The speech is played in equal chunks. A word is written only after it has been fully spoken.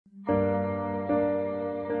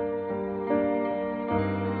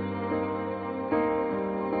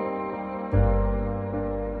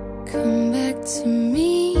to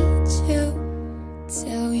meet you,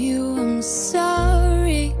 tell you I'm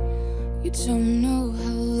sorry. You don't know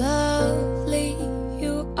how lovely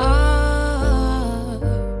you are.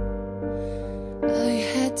 I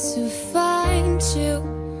had to find you,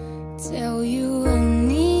 tell you I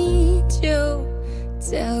need you,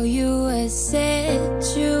 tell you I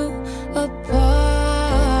set you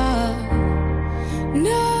apart.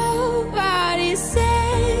 Nobody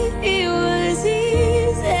said it was easy.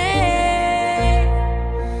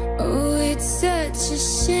 Oh, it's such a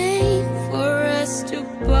shame for us to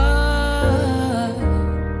part.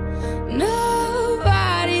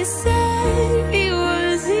 Nobody said it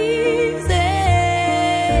was easy.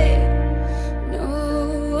 No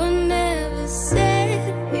one ever said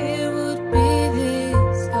it would be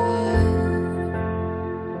this hard.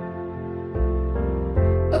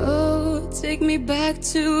 Oh, take me back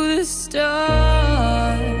to the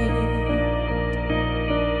start.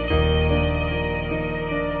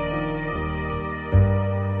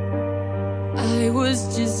 I was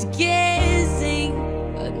just guessing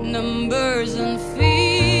at numbers and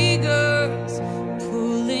figures,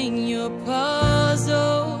 pulling your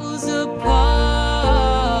puzzles apart.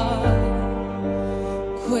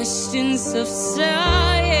 Questions of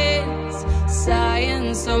science,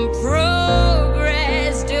 science on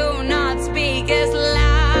progress, do not speak as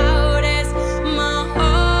loud as my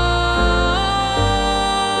heart.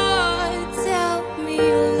 Tell me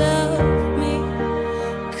you love me,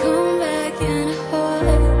 come back and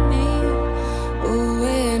hold me. Oh,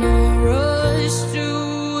 when I rush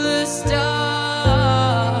through the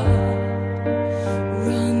start,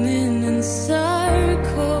 running in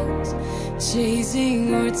circles,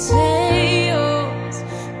 chasing our tails,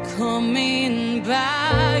 coming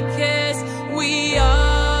back as we are.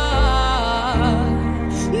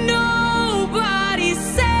 Nobody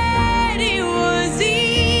said it was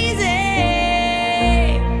easy.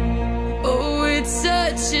 Oh, it's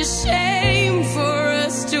such a shame for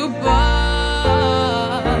us to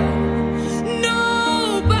part.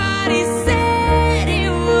 Nobody said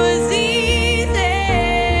it was easy.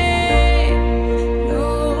 No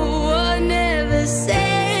one ever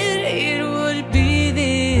said it would be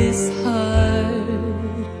this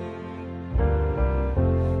hard.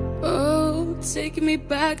 Oh, take me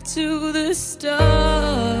back to the start.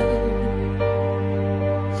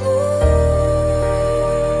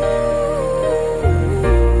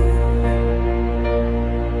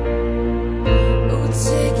 Oh,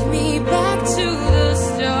 take me back to the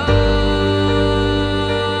start.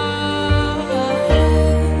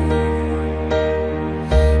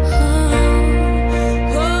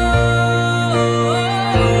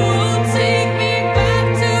 Oh, take me back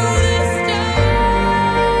to the start.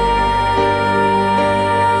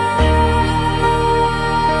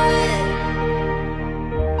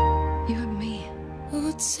 You and me.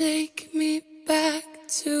 Oh, take me back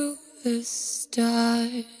to the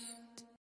start.